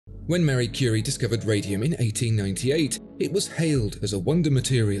When Marie Curie discovered radium in 1898, it was hailed as a wonder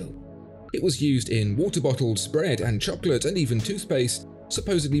material. It was used in water bottles, bread and chocolate, and even toothpaste,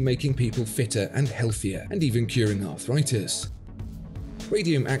 supposedly making people fitter and healthier, and even curing arthritis.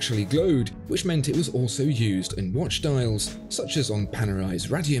 Radium actually glowed, which meant it was also used in watch dials, such as on Panerai's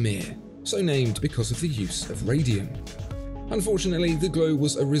Radiomir, so named because of the use of radium. Unfortunately, the glow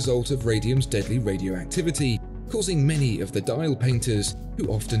was a result of radium's deadly radioactivity, causing many of the dial painters, who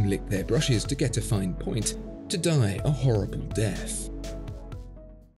often licked their brushes to get a fine point, to die a horrible death.